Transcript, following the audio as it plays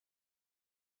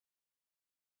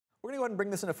We're going to go ahead and bring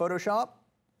this into Photoshop.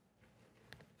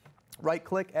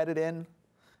 Right-click, edit in.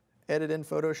 Edit in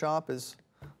Photoshop is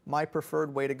my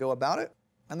preferred way to go about it.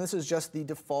 And this is just the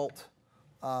default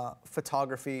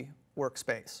photography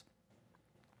workspace.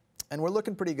 And we're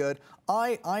looking pretty good.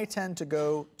 I tend to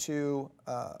go to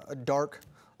a dark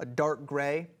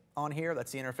gray on here.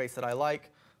 That's the interface that I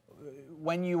like.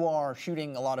 When you are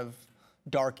shooting a lot of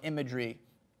dark imagery,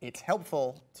 it's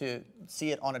helpful to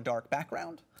see it on a dark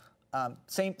background.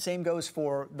 Same goes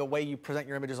for the way you present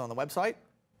your images on the website.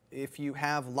 If you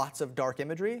have lots of dark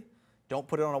imagery, don't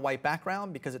put it on a white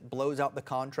background because it blows out the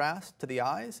contrast to the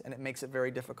eyes and it makes it very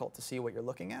difficult to see what you're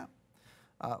looking at.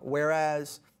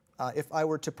 Whereas if I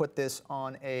were to put this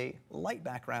on a light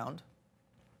background,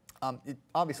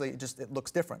 obviously it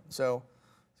looks different. So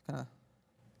it's gonna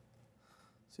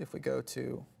see if we go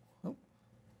to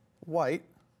white.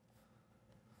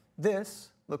 This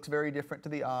looks very different to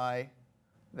the eye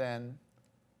than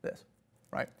this,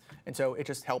 right? And so it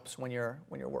just helps when you're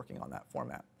working on that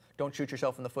format. Don't shoot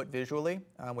yourself in the foot visually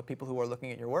with people who are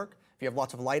looking at your work. If you have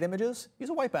lots of light images, use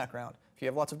a white background. If you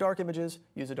have lots of dark images,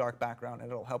 use a dark background,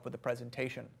 and it'll help with the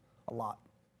presentation a lot.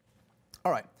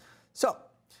 All right, so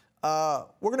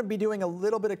we're going to be doing a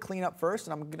little bit of cleanup first,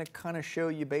 and I'm going to kind of show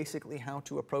you basically how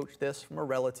to approach this from a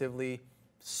relatively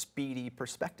speedy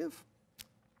perspective.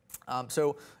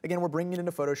 So again, we're bringing it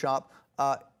into Photoshop.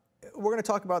 We're going to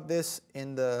talk about this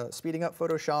in the Speeding Up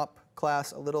Photoshop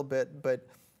class a little bit, but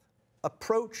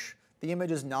approach the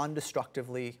image as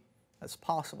non-destructively as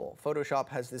possible. Photoshop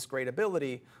has this great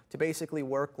ability to basically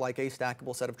work like a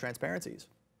stackable set of transparencies,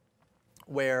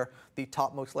 where the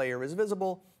topmost layer is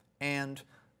visible, and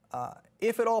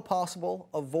if at all possible,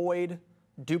 avoid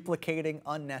duplicating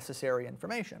unnecessary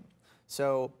information.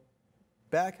 So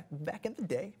back in the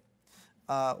day,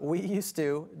 we used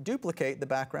to duplicate the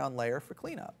background layer for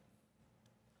cleanup.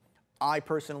 I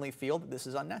personally feel that this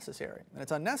is unnecessary. And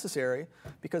it's unnecessary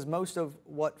because most of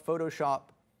what Photoshop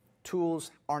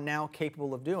tools are now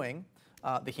capable of doing,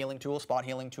 the healing tool, spot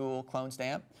healing tool, clone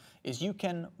stamp, is you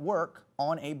can work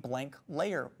on a blank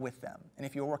layer with them. And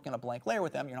if you're working on a blank layer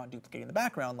with them, you're not duplicating the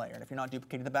background layer. And if you're not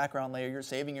duplicating the background layer, you're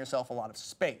saving yourself a lot of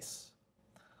space.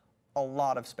 A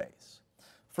lot of space.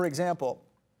 For example,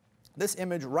 this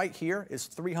image right here is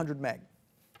 300 meg.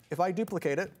 If I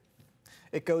duplicate it,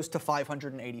 it goes to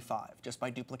 585 just by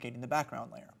duplicating the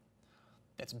background layer.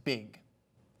 That's big.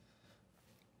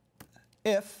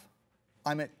 If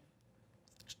I'm at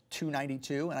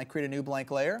 292 and I create a new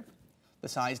blank layer, the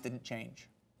size didn't change.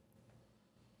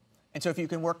 And so if you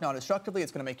can work non-destructively,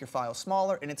 it's going to make your file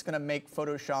smaller, and it's going to make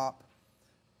Photoshop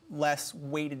less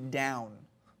weighted down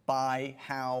by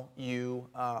how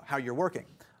you're working.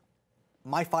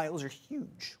 My files are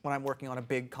huge when I'm working on a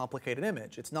big, complicated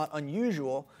image. It's not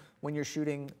unusual when you're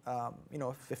shooting a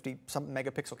 50-something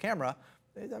megapixel camera,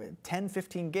 10,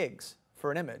 15 gigs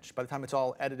for an image by the time it's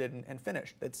all edited and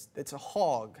finished. It's a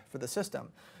hog for the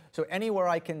system. So anywhere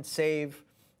I can save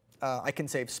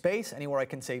space, anywhere I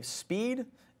can save speed,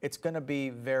 it's going to be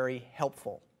very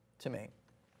helpful to me.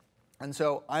 And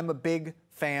so I'm a big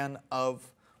fan of,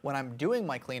 when I'm doing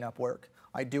my cleanup work,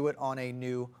 I do it on a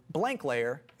new blank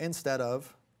layer instead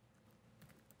of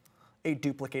a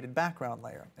duplicated background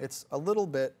layer. It's a little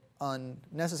bit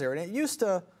unnecessary, and it used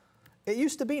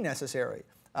to be necessary.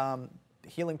 The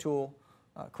healing tool,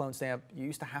 clone stamp, you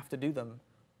used to have to do them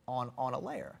on a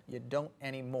layer. You don't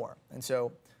anymore, and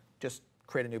so just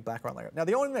create a new background layer. Now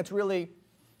the only thing that's really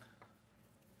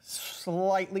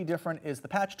slightly different is the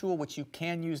patch tool, which you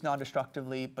can use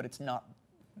non-destructively, but it's not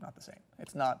the same.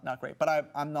 It's not great.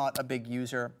 But I'm not a big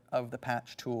user of the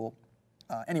patch tool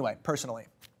anyway, personally.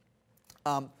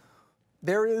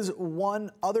 There is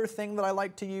one other thing that I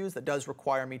like to use that does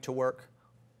require me to work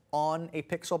on a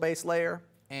pixel-based layer,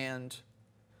 and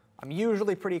I'm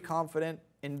usually pretty confident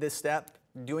in this step,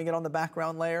 doing it on the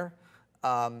background layer.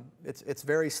 It's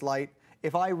very slight.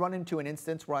 If I run into an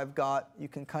instance where you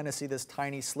can kind of see this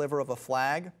tiny sliver of a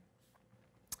flag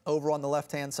over on the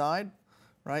left-hand side,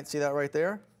 right? See that right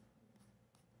there?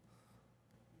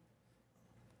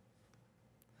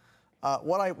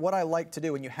 What I like to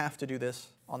do, and you have to do this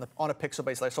on a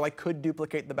pixel-based layer, so I could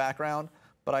duplicate the background,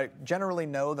 but I generally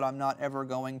know that I'm not ever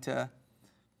going to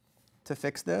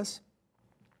fix this,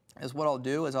 is what I'll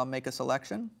do is I'll make a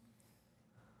selection,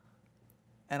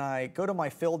 and I go to my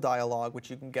fill dialog, which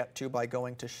you can get to by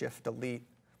going to Shift-Delete,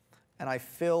 and I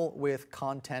fill with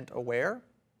content aware.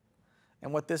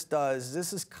 And what this does,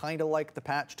 this is kind of like the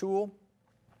patch tool,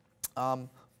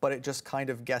 but it just kind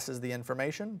of guesses the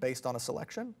information based on a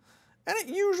selection. And it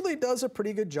usually does a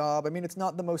pretty good job. I mean, it's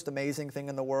not the most amazing thing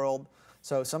in the world,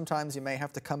 so sometimes you may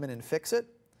have to come in and fix it.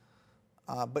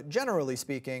 But generally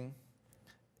speaking,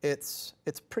 it's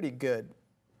pretty good.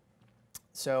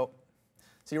 So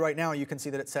see right now you can see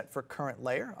that it's set for current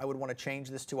layer. I would want to change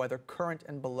this to either current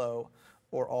and below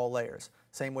or all layers.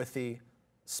 Same with the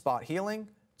spot healing,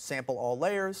 sample all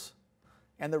layers,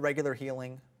 and the regular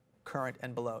healing, current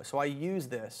and below. So I use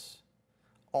this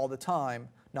all the time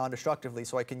non-destructively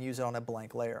so I can use it on a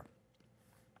blank layer.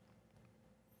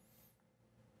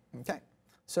 Okay,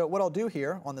 so what I'll do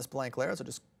here on this blank layer is I'll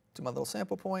just do my little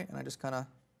sample point and I just kind of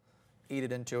eat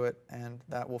it into it, and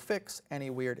that will fix any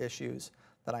weird issues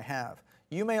that I have.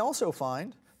 You may also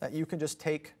find that you can just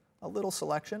take a little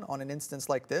selection on an instance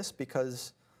like this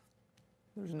because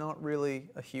there's not really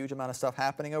a huge amount of stuff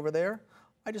happening over there.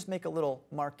 I just make a little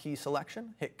marquee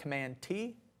selection, hit Command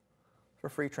T for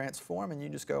free transform, and you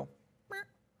just go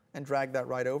and drag that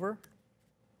right over.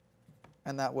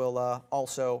 And that will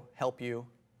also help you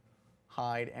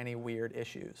hide any weird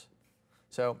issues.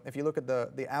 So if you look at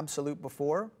the absolute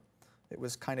before, it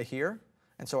was kind of here.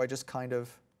 And so I just kind of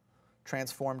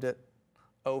transformed it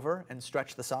over and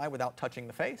stretched the side without touching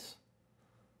the face.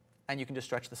 And you can just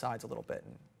stretch the sides a little bit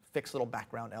and fix little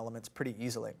background elements pretty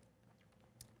easily.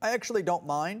 I actually don't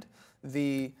mind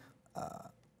the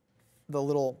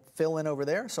little fill in over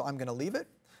there, so I'm going to leave it.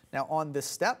 Now on this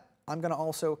step, I'm going to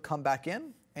also come back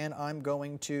in and I'm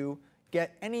going to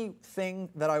get anything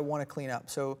that I want to clean up.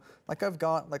 So like I've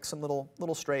got like some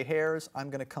little stray hairs I'm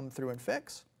going to come through and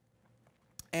fix.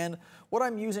 And what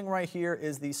I'm using right here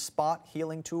is the spot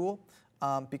healing tool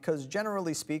because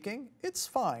generally speaking, it's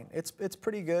fine. It's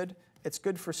pretty good. It's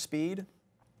good for speed.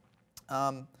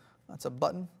 That's a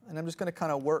button. And I'm just going to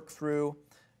kind of work through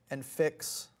and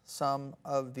fix some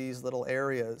of these little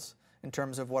areas in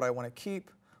terms of what I want to keep,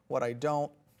 what I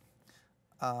don't.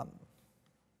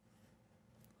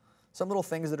 Some little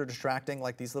things that are distracting,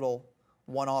 like these little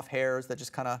one-off hairs that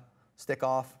just kind of stick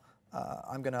off.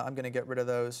 I'm gonna get rid of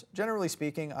those. Generally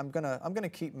speaking, I'm gonna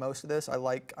keep most of this. I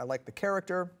like the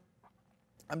character.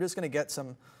 I'm just gonna get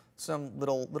some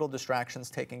little distractions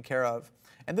taken care of.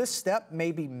 And this step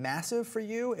may be massive for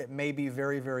you. It may be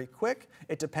very, very quick.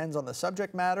 It depends on the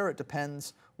subject matter. It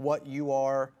depends what you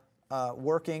are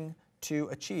working to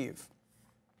achieve.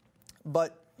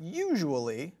 But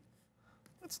usually,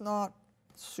 it's not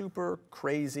super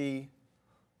crazy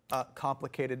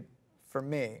complicated for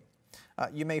me.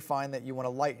 You may find that you want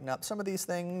to lighten up some of these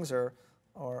things or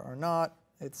not.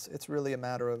 It's really a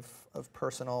matter of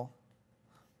personal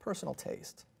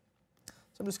taste. So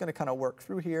I'm just going to kind of work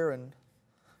through here and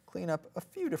clean up a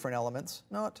few different elements,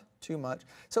 not too much.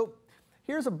 So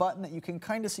here's a button that you can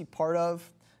kind of see part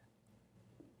of.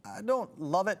 I don't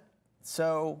love it,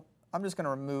 so I'm just going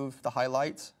to remove the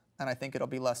highlights, and I think it'll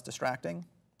be less distracting.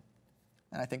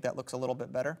 And I think that looks a little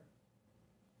bit better.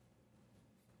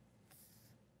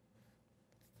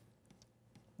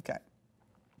 Okay.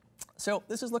 So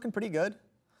this is looking pretty good.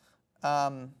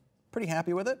 Pretty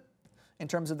happy with it in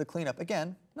terms of the cleanup.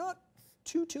 Again, not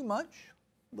too much,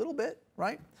 a little bit,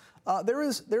 right? There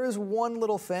is one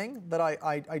little thing that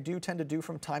I do tend to do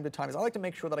from time to time is I like to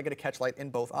make sure that I get a catch light in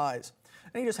both eyes.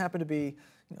 And you just happen to be,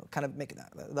 kind of making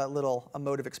that little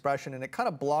emotive expression, and it kind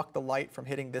of blocked the light from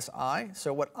hitting this eye.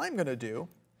 So what I'm going to do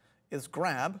is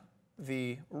grab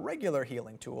the regular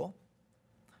healing tool,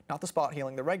 not the spot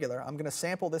healing, the regular. I'm going to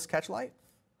sample this catch light.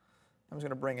 I'm just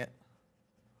going to bring it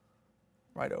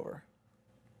right over.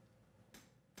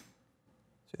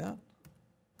 See that?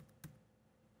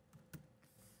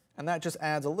 And that just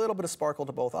adds a little bit of sparkle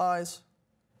to both eyes.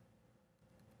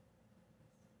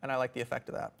 And I like the effect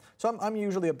of that. So I'm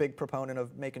usually a big proponent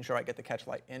of making sure I get the catch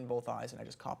light in both eyes and I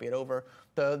just copy it over.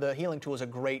 The healing tool is a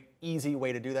great, easy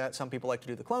way to do that. Some people like to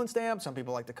do the clone stamp. Some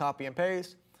people like to copy and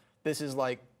paste. This is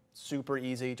like super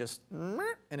easy, just,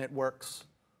 and it works,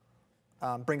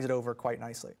 brings it over quite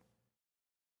nicely.